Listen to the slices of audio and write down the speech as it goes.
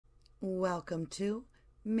Welcome to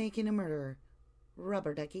Making a Murderer,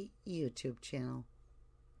 Rubberducky YouTube channel.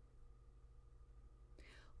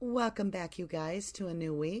 Welcome back, you guys, to a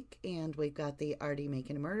new week, and we've got the RD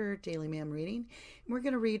Making a Murderer Daily MaM reading. We're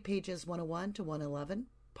going to read pages 101 to 111,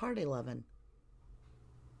 part 11.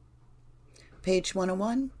 Page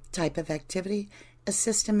 101, type of activity,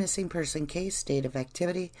 assist a missing person case, date of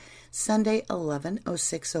activity, Sunday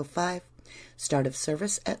 11/06/05. Start of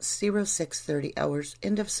service at 06:30 hours.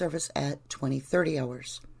 End of service at 20:30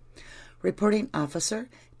 hours. Reporting officer,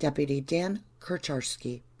 Deputy Dan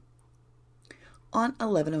Kurcharski. On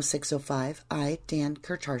 11/06/05, I, Dan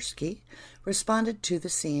Kurcharski, responded to the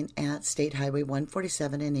scene at State Highway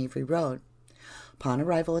 147 and Avery Road. Upon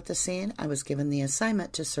arrival at the scene, I was given the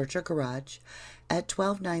assignment to search a garage at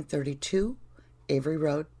 12932 Avery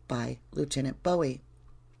Road by Lieutenant Bowie.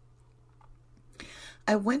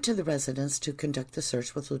 I went to the residence to conduct the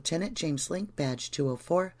search with Lieutenant James Link, badge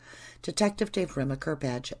 204, Detective Dave Remaker,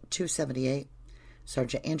 badge 278,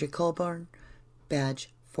 Sergeant Andrew Colburn,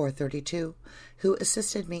 badge 432, who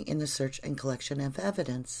assisted me in the search and collection of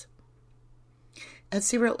evidence. At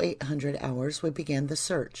 0800 hours, we began the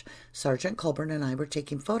search. Sergeant Colburn and I were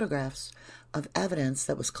taking photographs of evidence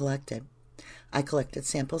that was collected. I collected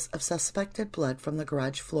samples of suspected blood from the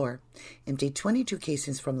garage floor, emptied 22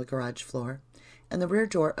 casings from the garage floor, and the rear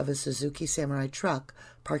door of a Suzuki Samurai truck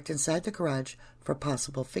parked inside the garage for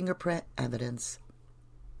possible fingerprint evidence.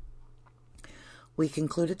 We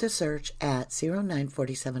concluded the search at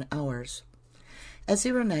 0947 hours. At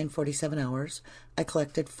 0947 hours, I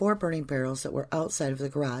collected 4 burning barrels that were outside of the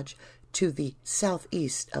garage to the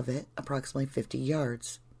southeast of it, approximately 50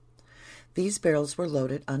 yards. These barrels were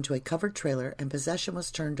loaded onto a covered trailer and possession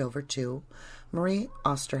was turned over to Marie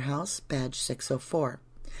Osterhaus, badge 604.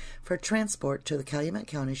 For transport to the Calumet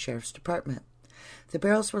County Sheriff's Department. The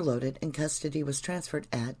barrels were loaded and custody was transferred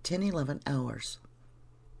at 10:11 hours.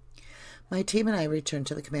 My team and I returned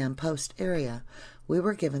to the command post area. We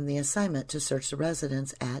were given the assignment to search the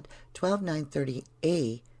residence at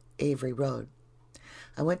 12930A Avery Road.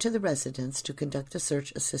 I went to the residence to conduct the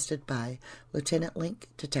search assisted by Lieutenant Link,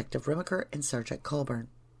 Detective Remaker, and Sergeant Colburn.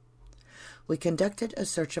 We conducted a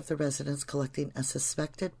search of the residence collecting a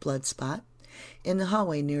suspected blood spot in the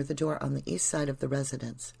hallway near the door on the east side of the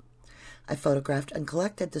residence. I photographed and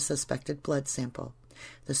collected the suspected blood sample.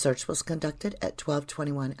 The search was conducted at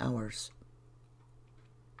 12:21 hours.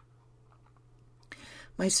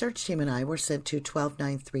 My search team and I were sent to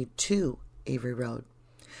 12932 Avery Road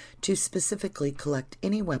to specifically collect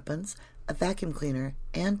any weapons, a vacuum cleaner,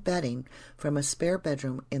 and bedding from a spare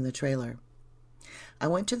bedroom in the trailer. I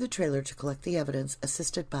went to the trailer to collect the evidence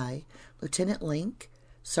assisted by Lieutenant Link,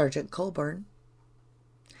 Sergeant Colburn,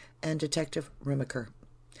 and Detective Remaker.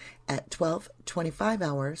 At 12:25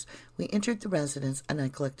 hours, we entered the residence and I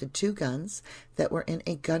collected 2 guns that were in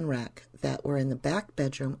a gun rack that were in the back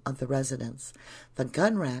bedroom of the residence. The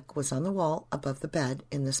gun rack was on the wall above the bed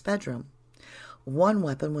in this bedroom. One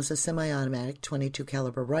weapon was a semi-automatic .22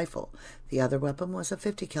 caliber rifle. The other weapon was a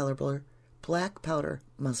 .50 caliber black powder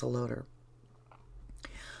muzzleloader.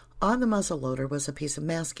 On the muzzleloader was a piece of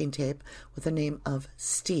masking tape with the name of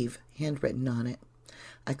Steve handwritten on it.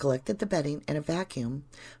 I collected the bedding and a vacuum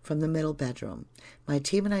from the middle bedroom. My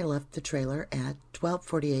team and I left the trailer at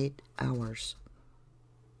 12:48 hours.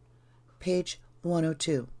 Page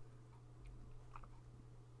 102.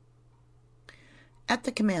 At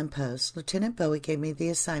the command post, Lieutenant Bowie gave me the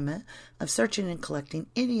assignment of searching and collecting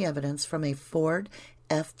any evidence from a Ford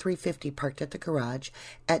F-350 parked at the garage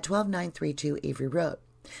at 12932 Avery Road.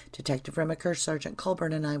 Detective Remaker, Sergeant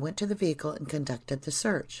Colburn, and I went to the vehicle and conducted the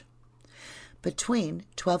search. Between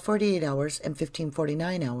 12:48 hours and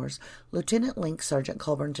 15:49 hours, Lieutenant Link, Sergeant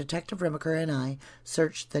Colburn, Detective Remaker, and I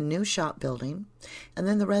searched the new shop building and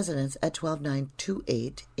then the residence at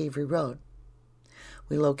 12928 Avery Road.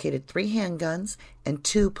 We located 3 handguns and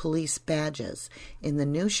 2 police badges in the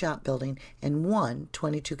new shop building and 1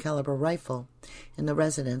 .22 caliber rifle in the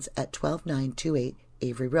residence at 12928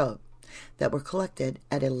 Avery Road that were collected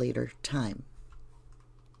at a later time.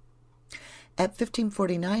 At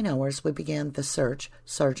 15:49 hours, we began the search.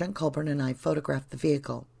 Sergeant Colburn and I photographed the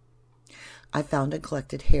vehicle. I found and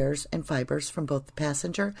collected hairs and fibers from both the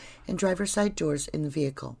passenger and driver's side doors in the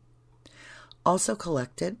vehicle. Also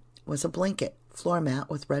collected was a blanket, floor mat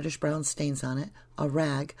with reddish-brown stains on it, a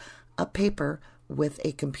rag, a paper with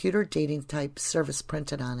a computer dating type service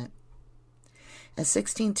printed on it. At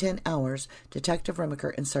 16:10 hours, Detective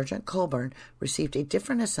Remaker and Sergeant Colburn received a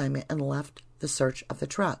different assignment and left the search of the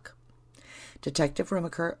truck. Detective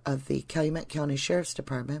Remaker of the Calumet County Sheriff's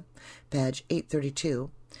Department, badge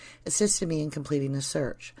 832, assisted me in completing the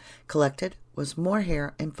search, collected was more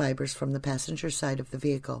hair and fibers from the passenger side of the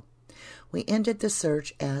vehicle. We ended the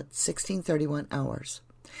search at 16:31 hours.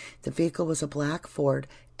 The vehicle was a black Ford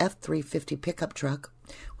F-350 pickup truck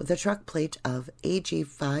with a truck plate of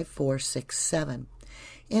AG5467.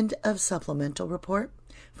 End of supplemental report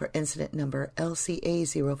for incident number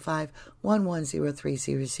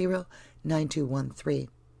LCA051103009213.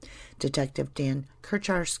 Detective Dan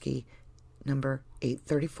Kurcharski, number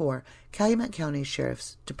 834, Calumet County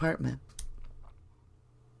Sheriff's Department.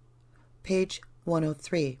 Page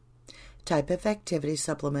 103. Type of activity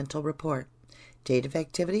supplemental report. Date of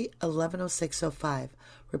activity 11/06/05.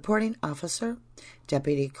 Reporting officer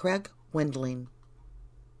Deputy Craig Wendling.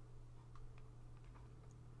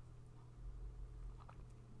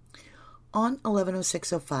 On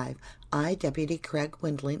 11/06/05, I, Deputy Craig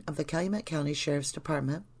Wendling of the Calumet County Sheriff's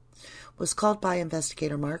Department, was called by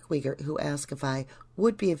Investigator Mark Wiegert, who asked if I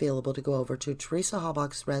would be available to go over to Teresa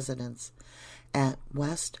Halbach's residence at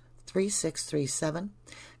West 3637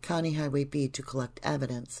 County Highway B to collect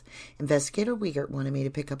evidence. Investigator Wiegert wanted me to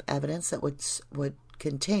pick up evidence that would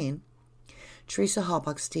contain Teresa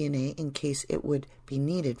Halbach's DNA in case it would be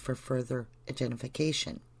needed for further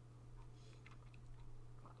identification.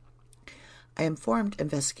 I informed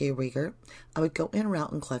Investigator Wiegert I would go en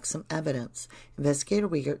route and collect some evidence. Investigator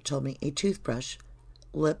Wiegert told me a toothbrush,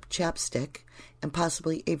 lip chapstick, and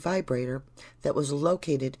possibly a vibrator that was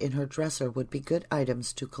located in her dresser would be good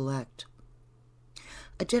items to collect.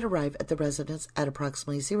 I did arrive at the residence at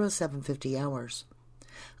approximately 0750 hours.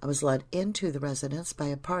 I was led into the residence by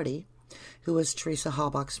a party who was Teresa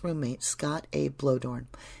Halbach's roommate, Scott A. Blodorn,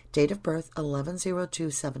 date of birth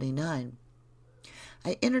 11/02/79.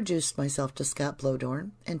 I introduced myself to Scott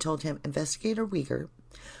Blodorn and told him Investigator Wiegert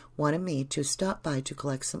wanted me to stop by to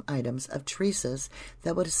collect some items of Teresa's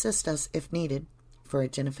that would assist us if needed for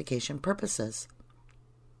identification purposes.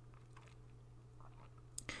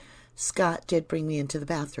 Scott did bring me into the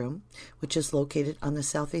bathroom, which is located on the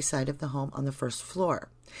southeast side of the home on the first floor.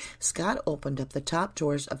 Scott opened up the top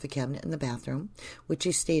drawers of the cabinet in the bathroom, which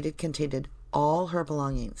he stated contained all her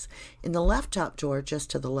belongings. In the left top drawer, just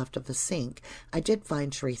to the left of the sink, I did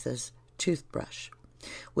find Teresa's toothbrush,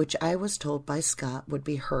 which I was told by Scott would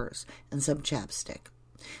be hers, and some chapstick.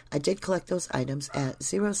 I did collect those items at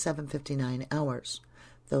 0759 hours.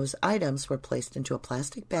 Those items were placed into a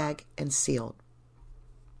plastic bag and sealed.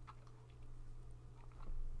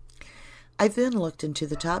 I then looked into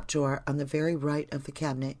the top drawer on the very right of the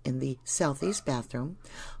cabinet in the southeast bathroom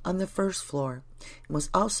on the first floor, and was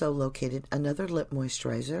also located another lip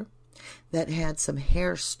moisturizer that had some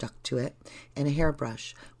hair stuck to it and a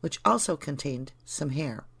hairbrush, which also contained some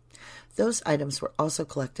hair. Those items were also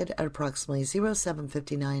collected at approximately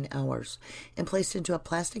 0759 hours and placed into a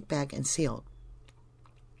plastic bag and sealed.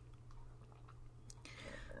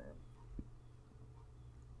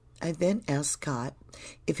 I then asked Scott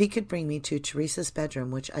if he could bring me to Teresa's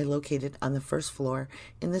bedroom, which I located on the first floor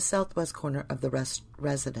in the southwest corner of the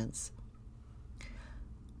residence.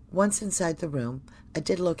 Once inside the room, I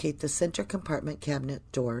did locate the center compartment cabinet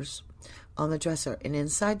doors on the dresser, and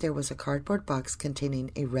inside there was a cardboard box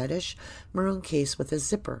containing a reddish maroon case with a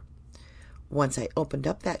zipper. Once I opened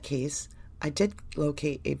up that case, I did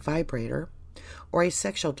locate a vibrator or a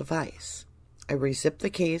sexual device. I rezipped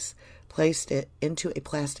the case, placed it into a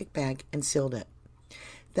plastic bag, and sealed it.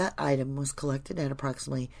 That item was collected at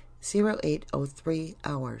approximately 0803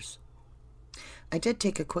 hours. I did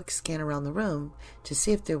take a quick scan around the room to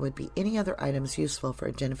see if there would be any other items useful for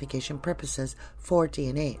identification purposes for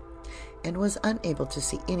DNA, and was unable to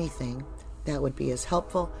see anything that would be as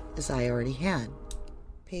helpful as I already had.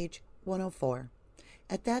 Page 104.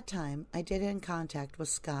 At that time, I did in contact with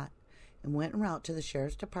Scott and went en route to the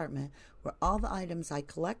Sheriff's Department, where all the items I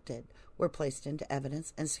collected were placed into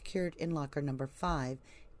evidence and secured in locker number 5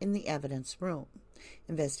 in the evidence room.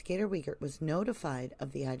 Investigator Wiegert was notified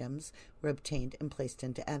of the items were obtained and placed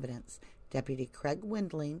into evidence. Deputy Craig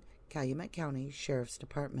Wendling, Calumet County Sheriff's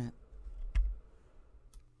Department.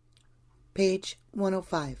 Page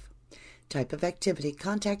 105. Type of activity,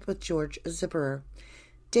 contact with George Zipperer.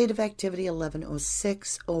 Date of activity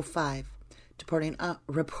 11/06/05.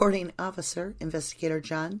 Reporting officer, Investigator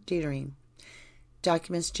John Dietering.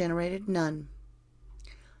 Documents generated, none.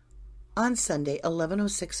 On Sunday,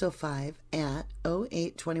 11/06/05 at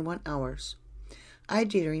 0821 hours, I,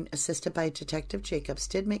 Dietering, assisted by Detective Jacobs,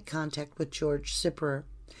 did make contact with George Zipperer,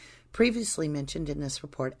 previously mentioned in this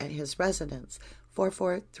report, at his residence,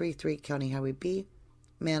 4433 County Highway B,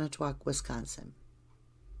 Manitowoc, Wisconsin.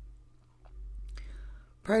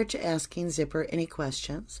 Prior to asking Zipper any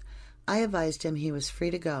questions, I advised him he was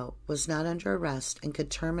free to go, was not under arrest, and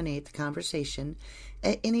could terminate the conversation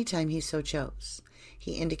at any time he so chose.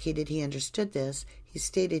 He indicated he understood this. He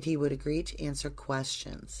stated he would agree to answer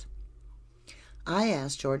questions. I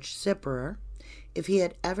asked George Zipperer if he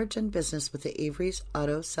had ever done business with the Avery's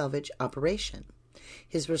auto salvage operation.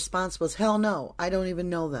 His response was, "Hell no, I don't even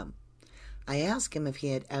know them." I asked him if he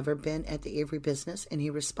had ever been at the Avery business, and he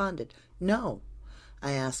responded, "No."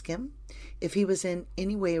 I asked him if he was in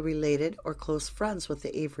any way related or close friends with the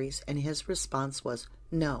Averys, and his response was,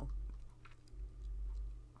 "No."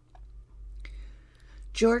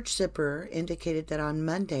 George Zipperer indicated that on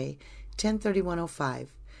Monday,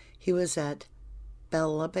 10/31/05, he was at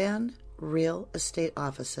MaM Real Estate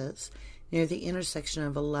offices near the intersection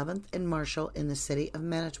of 11th and Marshall in the city of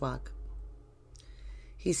Manitowoc.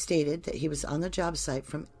 He stated that he was on the job site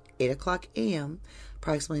from 8 o'clock a.m.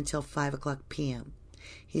 approximately until 5 o'clock p.m.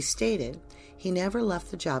 He stated he never left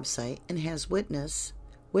the job site and has witnesses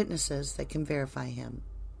that can verify him.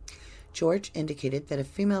 George indicated that a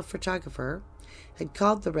female photographer had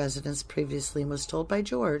called the residence previously and was told by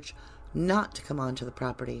George not to come onto the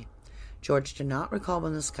property. George did not recall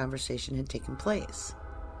when this conversation had taken place.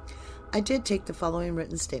 I did take the following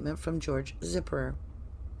written statement from George Zipperer.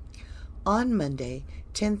 On Monday,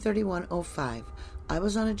 10/31/05, I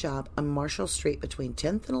was on a job on Marshall Street between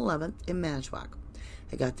 10th and 11th in Manitowoc.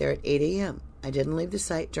 I got there at 8 a.m. I didn't leave the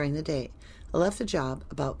site during the day. I left the job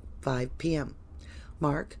about 5 p.m.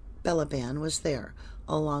 Mark Belaban was there,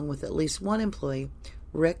 along with at least one employee,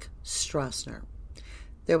 Rick Strassner.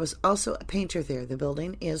 There was also a painter there. The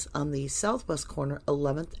building is on the southwest corner,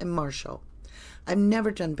 11th and Marshall. I've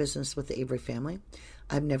never done business with the Avery family.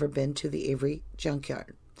 I've never been to the Avery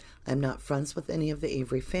junkyard. I'm not friends with any of the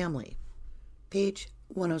Avery family. Page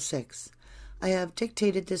 106. I have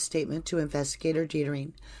dictated this statement to Investigator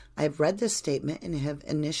Dietering. I have read this statement and have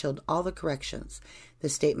initialed all the corrections. The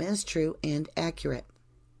statement is true and accurate.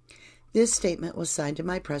 This statement was signed in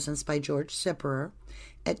my presence by George Zipperer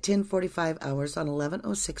at 10:45 hours on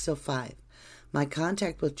 11/06/05. My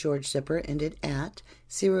contact with George Zipperer ended at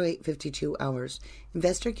 08:52 hours.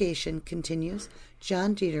 Investigation continues.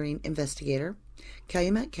 John Dietering, Investigator,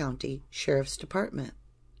 Calumet County Sheriff's Department.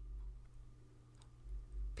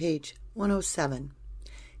 Page 107.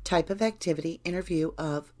 Type of activity, interview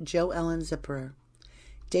of Joe Ellen Zipperer.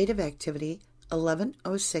 Date of activity,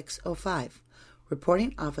 11/06/05.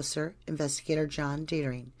 Reporting officer, Investigator John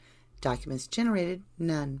Dietering. Documents generated,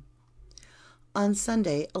 none. On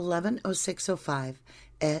Sunday, 11/06/05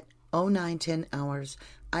 at 09:10 hours,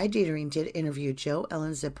 I, Dietering, did interview Joe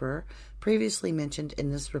Ellen Zipperer, previously mentioned in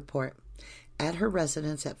this report, at her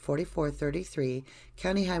residence at 4433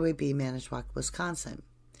 County Highway B, Manitowoc, Wisconsin.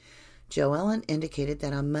 Joe Ellen indicated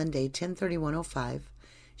that on Monday, 10/31/05,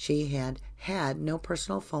 she had no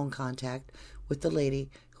personal phone contact with the lady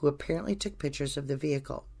who apparently took pictures of the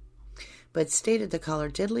vehicle, but stated the caller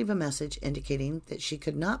did leave a message indicating that she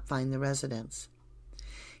could not find the residence.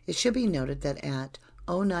 It should be noted that at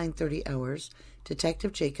 09:30 hours,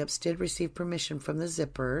 Detective Jacobs did receive permission from the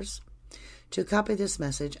Zipperers to copy this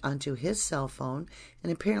message onto his cell phone,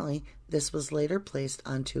 and apparently this was later placed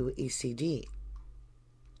onto a CD.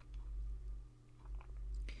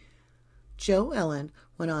 Joe Ellen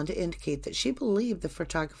went on to indicate that she believed the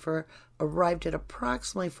photographer arrived at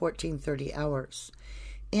approximately 14:30 hours,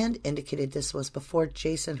 and indicated this was before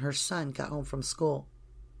Jason, her son, got home from school.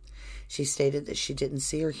 She stated that she didn't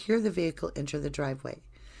see or hear the vehicle enter the driveway.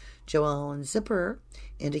 Joe Ellen Zipperer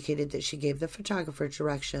indicated that she gave the photographer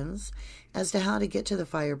directions as to how to get to the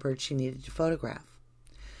Firebird she needed to photograph.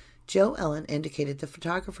 Joe Ellen indicated the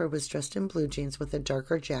photographer was dressed in blue jeans with a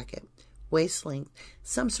darker jacket, waist length,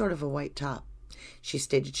 some sort of a white top. She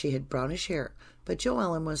stated she had brownish hair, but Joe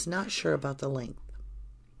Ellen was not sure about the length.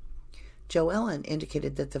 Joe Ellen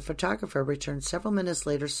indicated that the photographer returned several minutes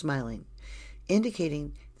later smiling,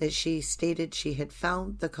 indicating that she stated she had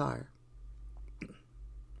found the car.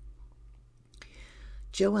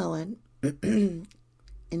 Joe Ellen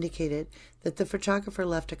indicated that the photographer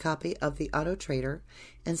left a copy of the Auto Trader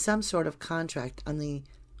and some sort of contract on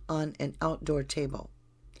an outdoor table.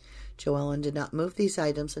 Joe Ellen did not move these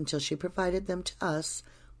items until she provided them to us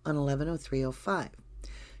on 11/03/05.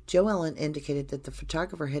 Joe Ellen indicated that the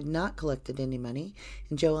photographer had not collected any money,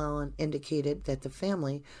 and Joe Ellen indicated that the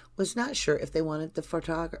family was not sure if they wanted the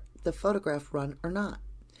photograph run or not.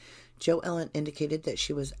 Joe Ellen indicated that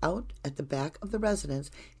she was out at the back of the residence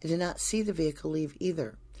and did not see the vehicle leave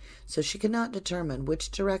either, so she could not determine which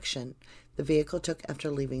direction the vehicle took after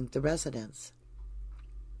leaving the residence.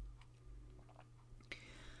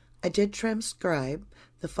 I did transcribe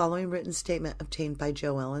the following written statement obtained by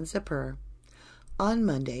Joe Ellen Zipperer. On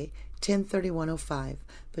Monday, 10/31/05,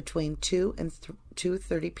 between 2 and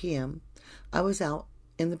 2:30 p.m., I was out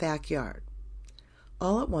in the backyard.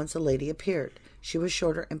 All at once a lady appeared. She was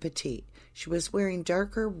shorter and petite. She was wearing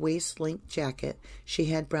darker waist-length jacket. She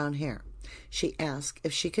had brown hair. She asked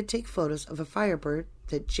if she could take photos of a Firebird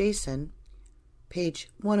that Jason, page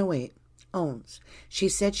 108, owns. She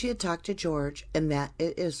said she had talked to George and that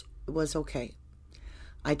it was okay.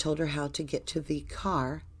 I told her how to get to the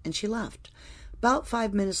car, and she left. About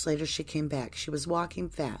 5 minutes later, she came back. She was walking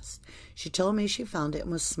fast. She told me she found it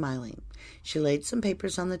and was smiling. She laid some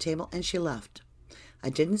papers on the table, and she left. I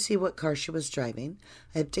didn't see what car she was driving.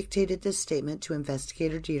 I have dictated this statement to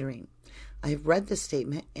Investigator Dietering. I have read this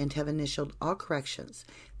statement and have initialed all corrections.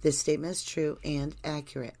 This statement is true and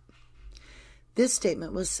accurate. This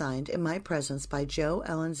statement was signed in my presence by Joe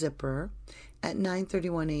Ellen Zipperer at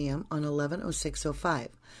 9:31 a.m. on 11/06/05.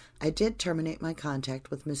 I did terminate my contact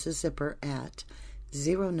with Mrs. Zipper at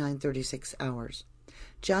 09:36 hours.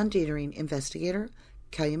 John Dietering, Investigator,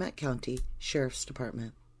 Calumet County Sheriff's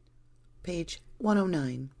Department. Page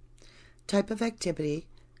 109. Type of activity,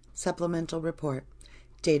 Supplemental Report.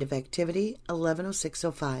 Date of activity,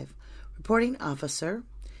 11/06/05. Reporting Officer,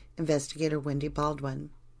 Investigator Wendy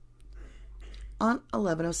Baldwin. On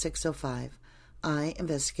 11/06/05, I,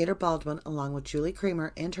 Investigator Baldwin, along with Julie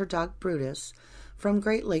Kramer and her dog Brutus, from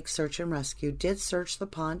Great Lakes Search and Rescue, did search the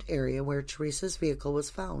pond area where Teresa's vehicle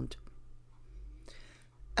was found.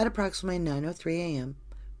 At approximately 9:03 a.m.,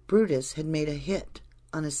 Brutus had made a hit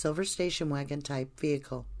on a silver station wagon type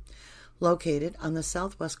vehicle located on the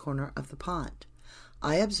southwest corner of the pond.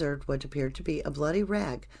 I observed what appeared to be a bloody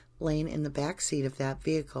rag laying in the back seat of that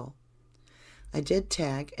vehicle. I did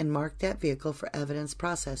tag and mark that vehicle for evidence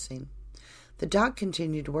processing. The dog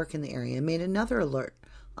continued to work in the area and made another alert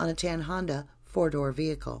on a tan Honda four-door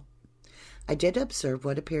vehicle. I did observe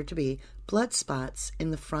what appeared to be blood spots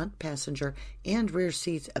in the front passenger and rear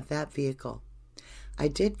seats of that vehicle. I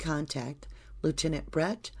did contact Lieutenant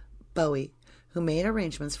Brett Bowie, who made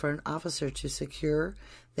arrangements for an officer to secure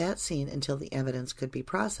that scene until the evidence could be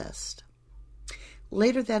processed.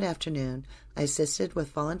 Later that afternoon, I assisted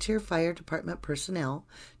with volunteer fire department personnel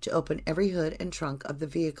to open every hood and trunk of the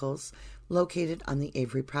vehicles located on the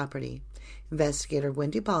Avery property. Investigator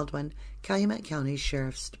Wendy Baldwin, Calumet County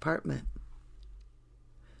Sheriff's Department.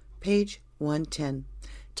 Page 110.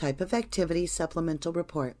 Type of activity, Supplemental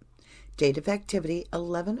Report. Date of activity,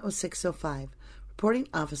 11/06/05. Reporting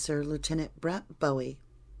Officer, Lieutenant Brett Bowie.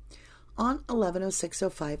 On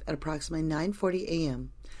 11/06/05 at approximately 9:40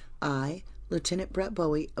 a.m., I, Lieutenant Brett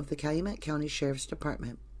Bowie of the Calumet County Sheriff's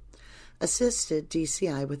Department, assisted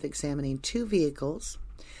DCI with examining two vehicles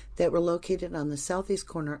that were located on the southeast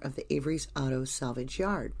corner of the Avery's Auto Salvage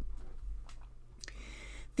Yard.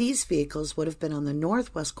 These vehicles would have been on the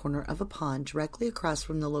northwest corner of a pond directly across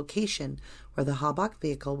from the location where the Hawbuck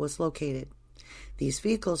vehicle was located. These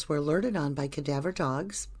vehicles were alerted on by cadaver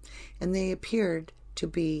dogs, and they appeared to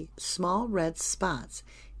be small red spots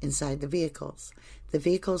inside the vehicles. The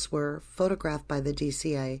vehicles were photographed by the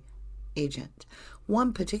DCI agent.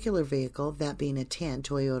 One particular vehicle, that being a tan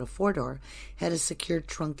Toyota four-door, had a secured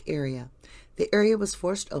trunk area. The area was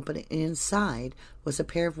forced open, and inside was a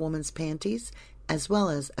pair of women's panties, as well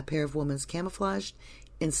as a pair of women's camouflaged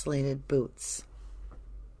insulated boots.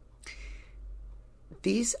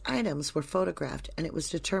 These items were photographed, and it was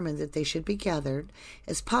determined that they should be gathered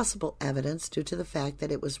as possible evidence due to the fact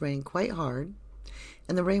that it was raining quite hard,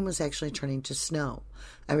 and the rain was actually turning to snow.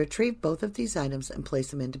 I retrieved both of these items and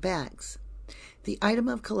placed them into bags. The item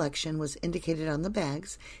of collection was indicated on the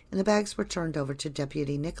bags, and the bags were turned over to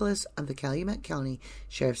Deputy Nicholas of the Calumet County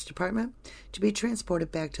Sheriff's Department to be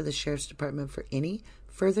transported back to the Sheriff's Department for any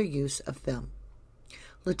further use of them.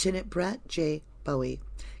 Lieutenant Brett J. Bowie,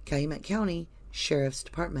 Calumet County Sheriff's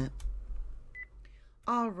Department.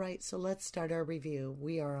 All right, so let's start our review.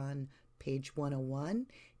 We are on page 101.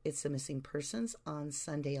 It's the missing persons on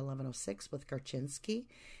Sunday, 11/06 with Garchinsky.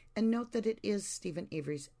 And note that it is Steven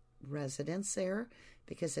Avery's residence there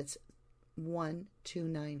because it's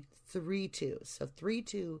 12932. So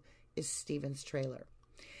 32 is Steven's trailer.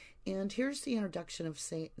 And here's the introduction of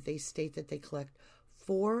they state that they collect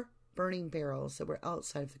 4 burning barrels that were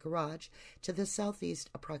outside of the garage to the southeast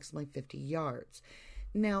approximately 50 yards.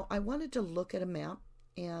 Now, I wanted to look at a map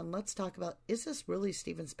and let's talk about, is this really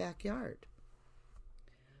Steven's backyard?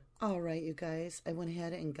 All right, you guys, I went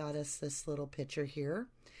ahead and got us this little picture here,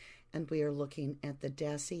 and we are looking at the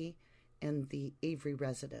Dassey and the Avery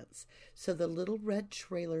residence. So the little red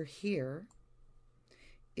trailer here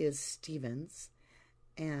is Steven's,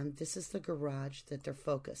 and this is the garage that they're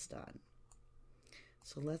focused on.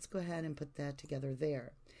 So let's go ahead and put that together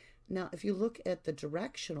there. Now, if you look at the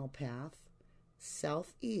directional path,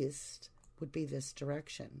 southeast would be this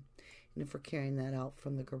direction. And if we're carrying that out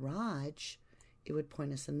from the garage, it would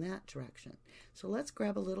point us in that direction. So let's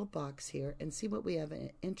grab a little box here and see what we have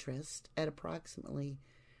in interest at approximately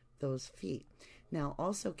those feet. Now,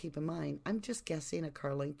 also keep in mind, I'm just guessing a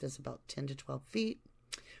car length is about 10 to 12 feet.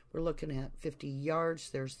 We're looking at 50 yards.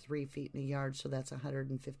 There's 3 feet in a yard, so that's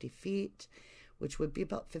 150 feet, which would be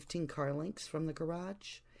about 15 car lengths from the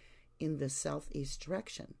garage in the southeast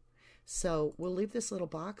direction. So we'll leave this little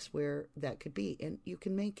box where that could be, and you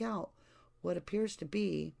can make out what appears to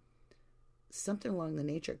be something along the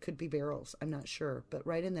nature. It could be barrels, I'm not sure, but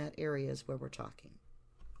right in that area is where we're talking.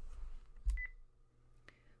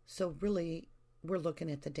 So really, we're looking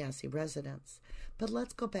at the Dassey residence. But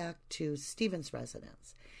let's go back to Steven's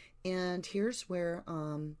residence. And here's where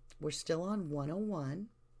we're still on 101.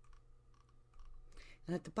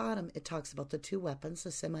 And at the bottom, it talks about the 2 weapons,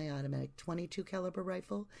 a semi-automatic .22 caliber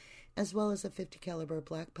rifle, as well as a .50 caliber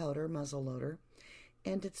black powder muzzle loader.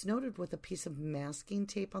 And it's noted with a piece of masking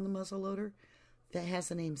tape on the muzzle loader that has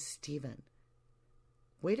the name Steven.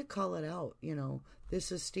 Way to call it out, you know.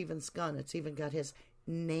 This is Steven's gun. It's even got his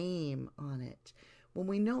name on it. When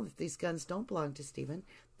we know that these guns don't belong to Steven,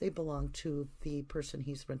 they belong to the person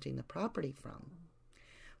he's renting the property from.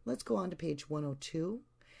 Let's go on to page 102.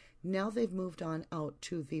 Now they've moved on out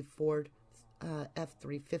to the Ford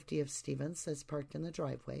F-350 of Steven's that's parked in the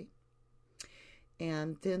driveway.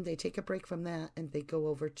 And then they take a break from that and they go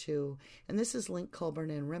over to, and this is Link,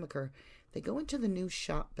 Colburn, and Remaker. They go into the new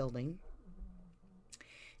shop building.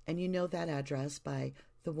 And you know that address by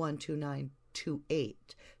the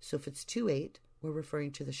 12928. So if it's 28, we're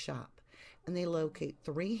referring to the shop. And they locate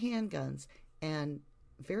 3 handguns and,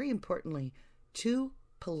 very importantly, 2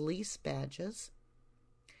 police badges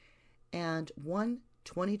and 1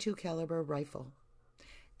 .22 caliber rifle.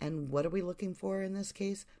 And what are we looking for in this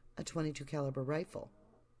case? A .22 caliber rifle.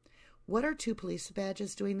 What are 2 police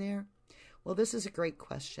badges doing there? Well, this is a great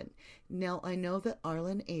question. Now, I know that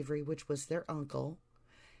Arlen Avery, which was their uncle,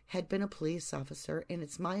 had been a police officer, and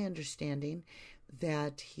it's my understanding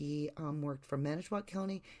that he worked for Manitowoc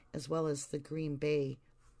County as well as the Green Bay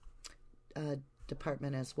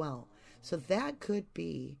department as well. So that could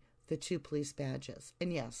be the 2 police badges.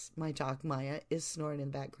 And yes, my dog Maya is snoring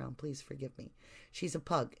in the background. Please forgive me. She's a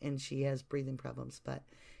pug and she has breathing problems, but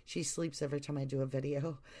she sleeps every time I do a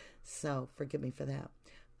video. So forgive me for that.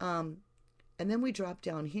 And then we drop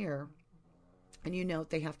down here and you note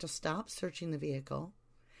they have to stop searching the vehicle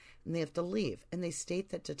and they have to leave. And they state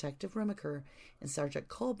that Detective Remaker and Sergeant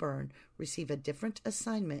Colburn receive a different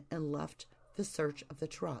assignment and left the search of the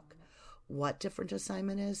truck. What different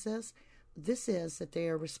assignment is this? This is that they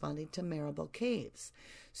are responding to Marable Caves.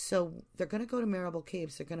 So they're going to go to Marable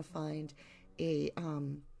Caves. They're going to find a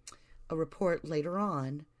report later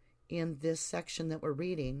on in this section that we're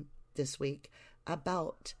reading this week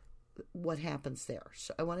about what happens there.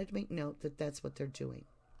 So I wanted to make note that that's what they're doing.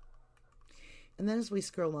 And then as we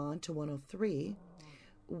scroll on to 103,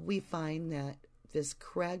 we find that this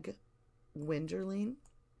Craig Windling,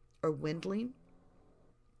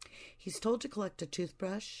 he's told to collect a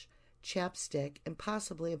toothbrush, chapstick, and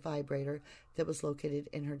possibly a vibrator that was located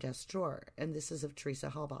in her desk drawer. And this is of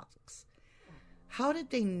Teresa Hallbox. How did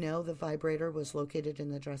they know the vibrator was located in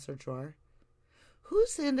the dresser drawer?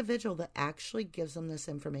 Who's the individual that actually gives them this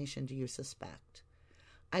information, do you suspect?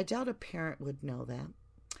 I doubt a parent would know that.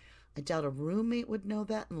 I doubt a roommate would know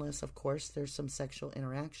that unless, of course, there's some sexual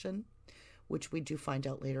interaction, which we do find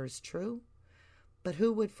out later is true. But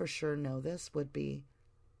who would for sure know this would be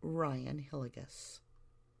Ryan Hilligus,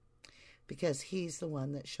 because he's the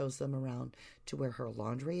one that shows them around to where her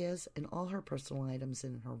laundry is and all her personal items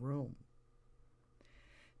in her room.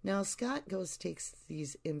 Now, Scott takes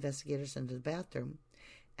these investigators into the bathroom,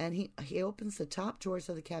 and he opens the top drawers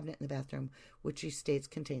of the cabinet in the bathroom, which he states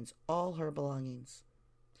contains all her belongings.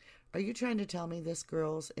 Are you trying to tell me this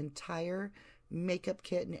girl's entire makeup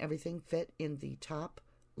kit and everything fit in the top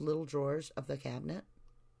little drawers of the cabinet?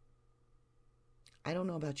 I don't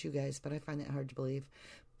know about you guys, but I find that hard to believe.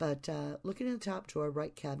 But looking in the top drawer,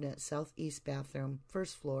 right cabinet, southeast bathroom,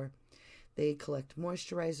 first floor, they collect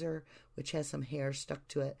moisturizer, which has some hair stuck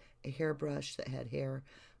to it, a hairbrush that had hair.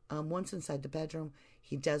 Once inside the bedroom,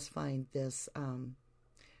 he does find this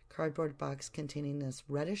cardboard box containing this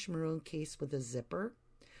reddish maroon case with a zipper.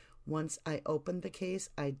 Once I opened the case,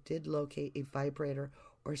 I did locate a vibrator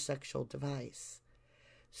or sexual device.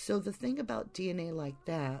 So the thing about DNA like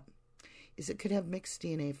that is it could have mixed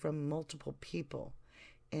DNA from multiple people.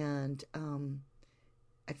 And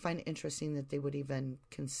I find it interesting that they would even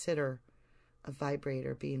consider a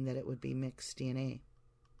vibrator, being that it would be mixed DNA.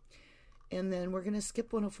 And then we're going to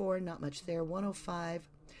skip 104, not much there. 105,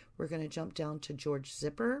 we're going to jump down to George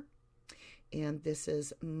Zipper. And this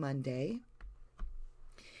is Monday.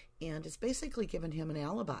 And it's basically given him an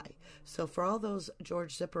alibi. So for all those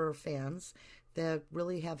George Zipper fans that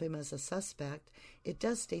really have him as a suspect, it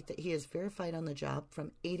does state that he is verified on the job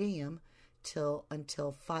from 8 a.m.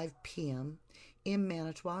 until 5 p.m. in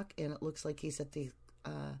Manitowoc. And it looks like he's at the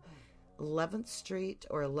 11th Street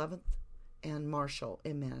or 11th and Marshall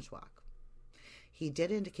in Manitowoc. He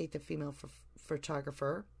did indicate the female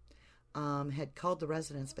photographer had called the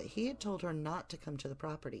residence, but he had told her not to come to the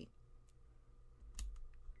property.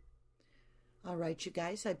 All right, you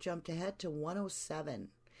guys, I've jumped ahead to 107.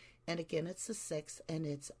 And again, it's the 6th, and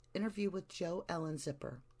it's interview with Jo Ellen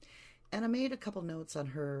Zipper. And I made a couple notes on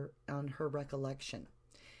her recollection.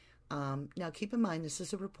 Now, keep in mind, this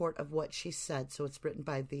is a report of what she said, so it's written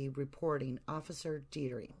by the reporting officer,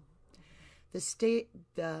 Dietrich. But stated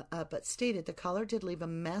the caller did leave a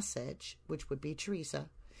message, which would be Teresa,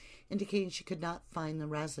 indicating she could not find the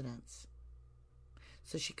residence.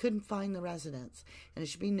 So she couldn't find the residence. And it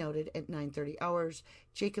should be noted at 9:30 hours,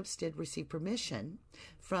 Jacobs did receive permission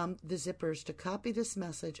from the Zippers to copy this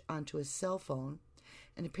message onto his cell phone,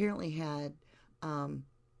 and apparently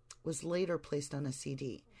was later placed on a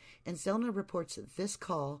CD. And Zellner reports that this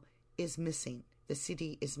call is missing. The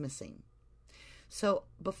CD is missing. So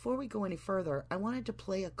before we go any further, I wanted to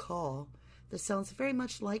play a call that sounds very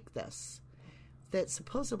much like this, that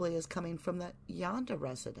supposedly is coming from the Yonda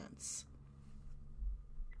residence.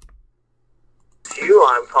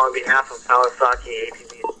 I'm calling on behalf of Kawasaki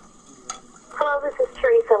ATV. Hello, this is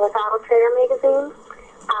Teresa with Auto Trader Magazine.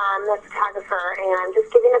 I'm the photographer, and I'm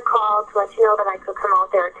just giving a call to let you know that I could come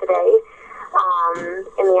out there today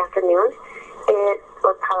in the afternoon. It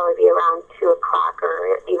will probably be around 2 o'clock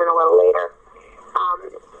or even a little later.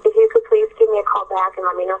 If you could please give me a call back and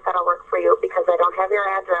let me know if that'll work for you, because I don't have your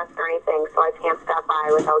address or anything, so I can't stop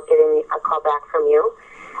by without getting a call back from you.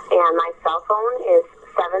 And my cell phone is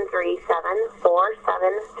 737-4731.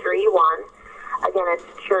 Again, it's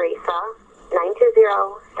Teresa,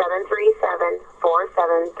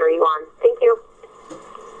 920-737-4731. Thank you.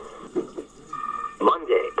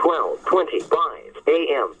 Monday, 12:25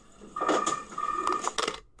 a.m.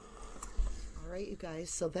 All right, you guys,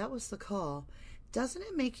 so that was the call. Doesn't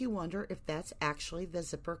it make you wonder if that's actually the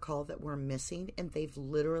Zipper call that we're missing, and they've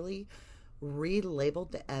literally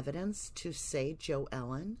relabeled the evidence to say Jo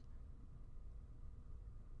Ellen?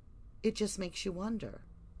 It just makes you wonder.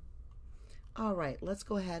 All right, let's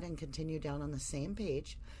go ahead and continue down on the same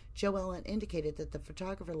page. Jo Ellen indicated that the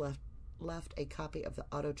photographer left a copy of the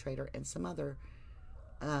Auto Trader and some other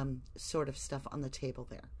sort of stuff on the table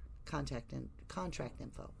there. Contract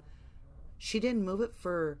info. She didn't move it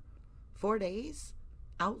for 4 days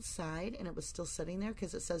outside, and it was still sitting there,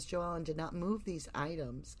 because it says Jo Ellen did not move these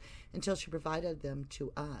items until she provided them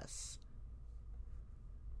to us.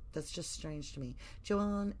 That's just strange to me. Jo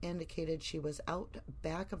Ellen indicated she was out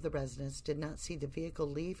back of the residence, did not see the vehicle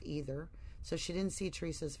leave either, so she didn't see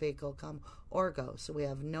Teresa's vehicle come or go, so we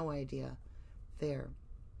have no idea there.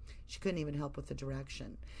 She couldn't even help with the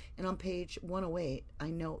direction. And on page 108,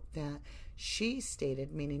 I note that she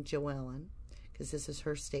stated, meaning Jo Ellen, because this is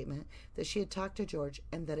her statement, that she had talked to George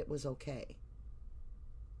and that it was okay.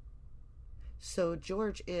 So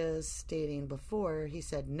George is stating before he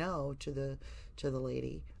said no to the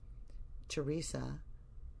lady, Teresa,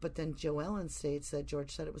 but then Jo Ellen states that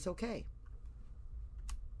George said it was okay.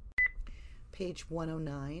 Page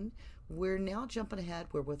 109, we're now jumping ahead.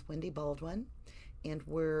 We're with Wendy Baldwin, and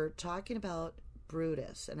we're talking about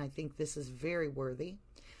Brutus, and I think this is very worthy.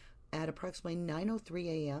 At approximately 9:03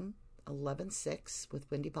 a.m., 11/6 with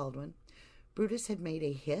Wendy Baldwin, Brutus had made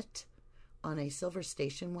a hit on a silver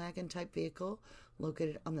station wagon type vehicle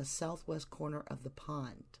located on the southwest corner of the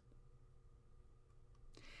pond.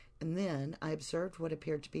 And then I observed what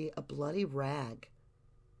appeared to be a bloody rag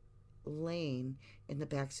laying in the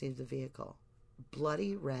backseat of the vehicle.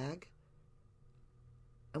 Bloody rag.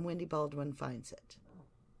 And Wendy Baldwin finds it.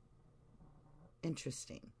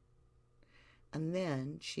 Interesting. And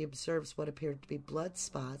then she observes what appeared to be blood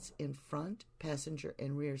spots in front, passenger,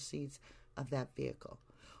 and rear seats of that vehicle.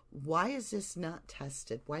 Why is this not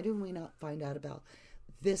tested? Why do we not find out about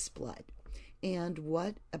this blood? And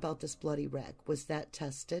what about this bloody rag? Was that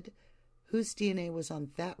tested? Whose DNA was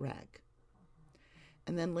on that rag?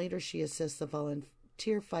 And then later she assists the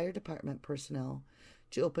volunteer fire department personnel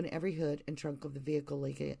to open every hood and trunk of the vehicle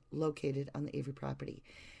located on the Avery property.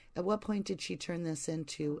 At what point did she turn this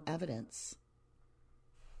into evidence?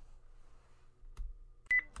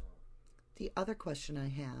 The other question I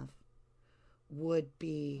have would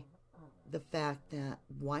be, the fact that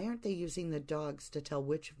why aren't they using the dogs to tell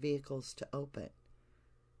which vehicles to open?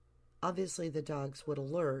 Obviously, the dogs would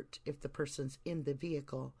alert if the person's in the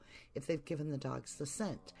vehicle, if they've given the dogs the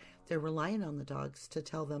scent. They're relying on the dogs to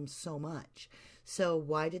tell them so much. So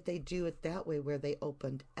why did they do it that way, where they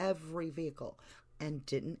opened every vehicle and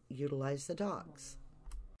didn't utilize the dogs?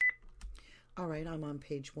 All right, I'm on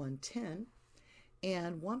page 110.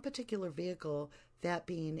 And one particular vehicle, that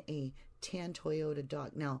being a tan Toyota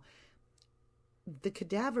dog. Now, the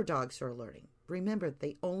cadaver dogs are alerting. Remember,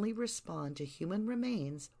 they only respond to human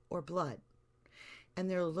remains or blood. And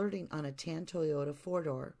they're alerting on a tan Toyota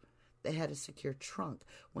four-door that had a secure trunk.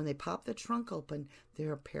 When they pop the trunk open, there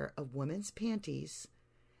are a pair of women's panties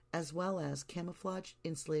as well as camouflage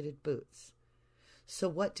insulated boots. So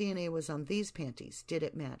what DNA was on these panties? Did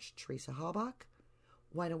it match Teresa Halbach?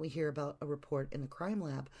 Why don't we hear about a report in the crime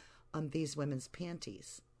lab on these women's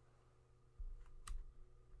panties?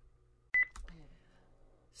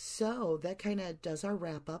 So that kind of does our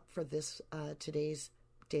wrap up for this today's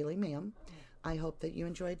Daily MaM. I hope that you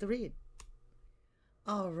enjoyed the read.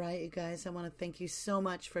 All right, you guys, I want to thank you so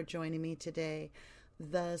much for joining me today.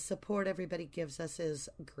 The support everybody gives us is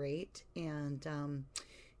great, and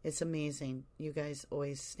it's amazing. You guys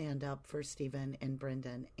always stand up for Stephen and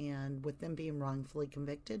Brendan, and with them being wrongfully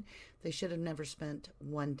convicted, they should have never spent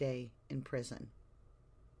one day in prison.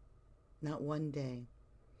 Not one day.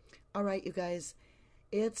 All right, you guys.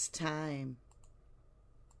 It's time.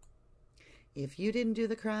 If you didn't do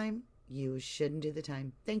the crime, you shouldn't do the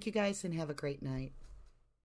time. Thank you guys and have a great night.